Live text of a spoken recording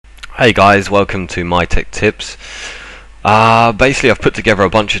Hey guys, welcome to myTechTips. Basically I've put together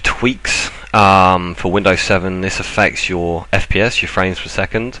a bunch of tweaks for Windows 7. This affects your FPS, your frames per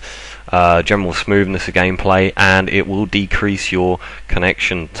second, general smoothness of gameplay, and it will decrease your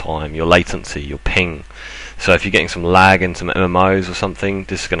connection time, your latency, your ping. So if you're getting some lag in some MMOs or something,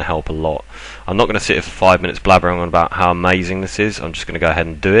 this is going to help a lot. I'm not going to sit here for 5 minutes blabbering on about how amazing this is. I'm just going to go ahead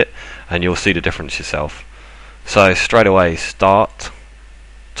and do it, and you'll see the difference yourself. So straight away, start.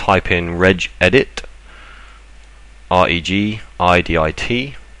 Type in regedit,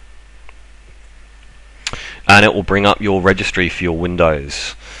 regedit, and it will bring up your registry for your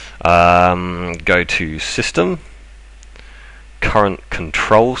Windows. Go to System, Current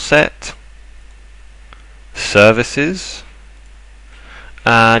Control Set, Services,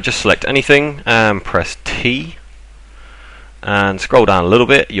 just select anything and press T, and scroll down a little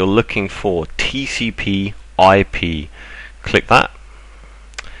bit. You're looking for TCP IP. Click that,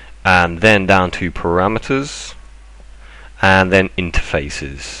 and then down to parameters, and then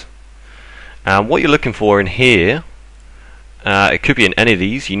interfaces. And what you're looking for in here, it could be in any of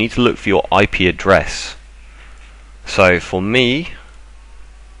these. You need to look for your IP address. So for me,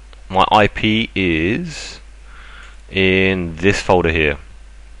 my IP is in this folder here.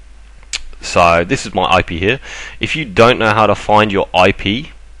 So this is my IP here. If you don't know how to find your IP,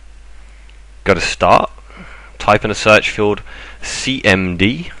 go to Start, type in a search field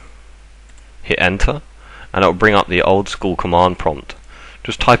CMD, hit enter, and it will bring up the old school command prompt.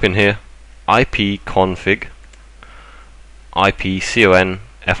 Just type in here ipconfig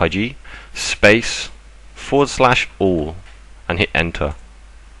ipconfig space /all and hit enter,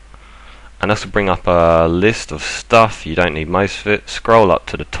 and this will bring up a list of stuff. You don't need most of it. Scroll up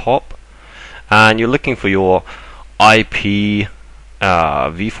to the top, and you're looking for your IP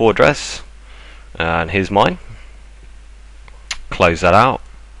v4 address, and here's mine. Close that out.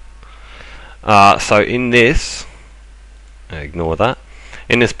 So in this, ignore that,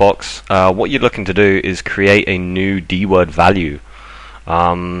 in this box, what you're looking to do is create a new dword value.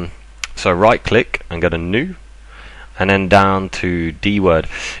 So right click and go to new, and then down to dword.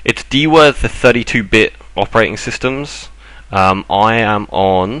 It's dword for 32-bit operating systems. I am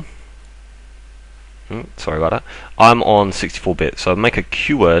on sorry about that, I'm on 64-bit, so make a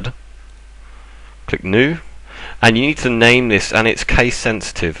keyword, click new, and you need to name this, and it's case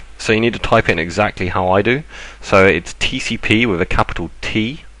sensitive, so you need to type in exactly how I do. So it's TCP with a capital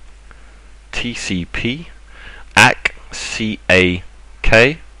T, TCP, AC,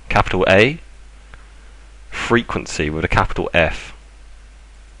 C-A-K, capital A, frequency with a capital F.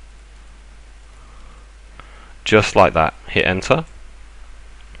 Just like that. Hit enter.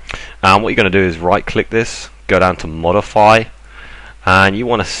 And what you're going to do is right click this, go down to modify, and you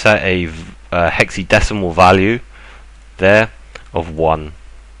want to set a hexadecimal value there of 1,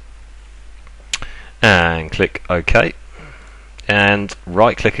 and click OK, and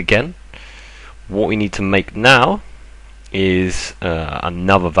right click again. What we need to make now is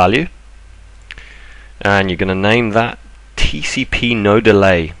another value, and you're going to name that TCP no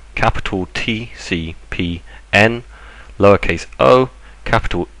delay, capital TCPN, lowercase o,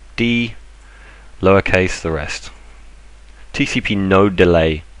 capital D, lowercase the rest. TCP no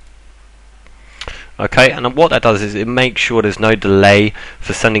delay. Okay, and what that does is it makes sure there's no delay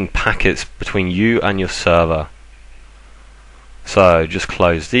for sending packets between you and your server. So just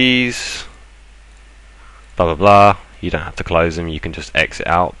close these, blah blah blah. You don't have to close them, you can just exit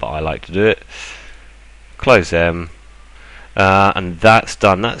out, but I like to do it. Close them, and that's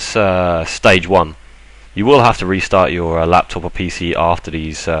done. That's stage 1. You will have to restart your laptop or PC after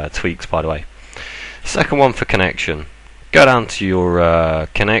these tweaks, by the way. Second one, for connection. Go down to your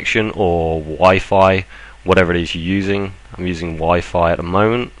connection or Wi-Fi, whatever it is you're using. I'm using Wi-Fi at the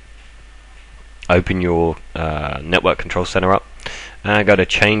moment. Open your network control center up, and go to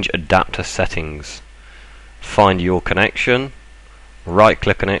change adapter settings. Find your connection, right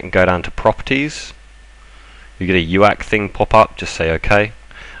click on it and go down to properties. You get a UAC thing pop up, just say OK,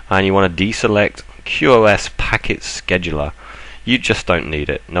 and you want to deselect QoS packet scheduler. You just don't need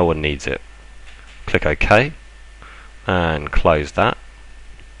it, no one needs it. Click OK and close that.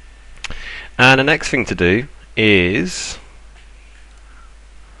 And the next thing to do is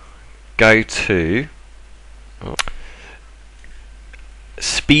go to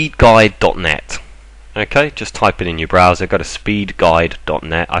speedguide.net. Okay, just type it in your browser, go to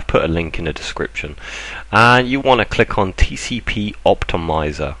speedguide.net. I've put a link in the description, and you want to click on TCP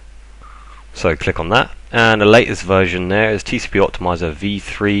Optimizer. So click on that, and the latest version there is TCP Optimizer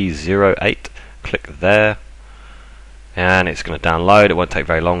v308. Click there, and it's going to download. It won't take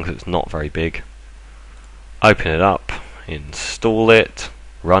very long because it's not very big. Open it up, install it,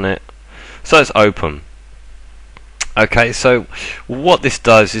 run it, So it's open. Okay, so what this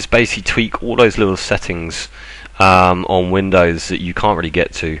does is basically tweak all those little settings on Windows that you can't really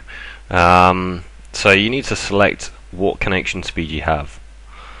get to. So you need to select what connection speed you have.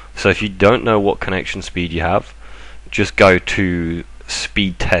 So if you don't know what connection speed you have, just go to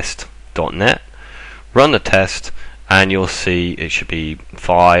speedtest.net, run the test, and you'll see it should be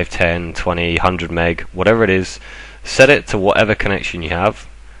 5, 10, 20, 100 meg, whatever it is. Set it to whatever connection you have.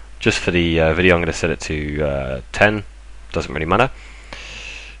 Just for the video, I'm going to set it to 10. Doesn't really matter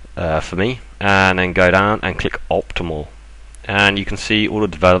for me. And then go down and click optimal, and you can see all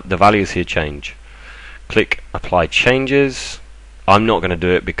of the values here change. Click apply changes. I'm not going to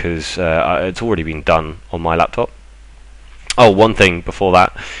do it because it's already been done on my laptop. Oh, one thing before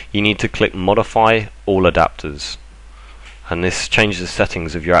that, you need to click modify all adapters, and this changes the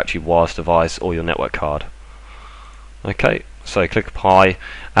settings of your actual wireless device or your network card. Okay, so click apply,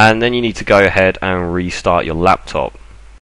 and then you need to go ahead and restart your laptop.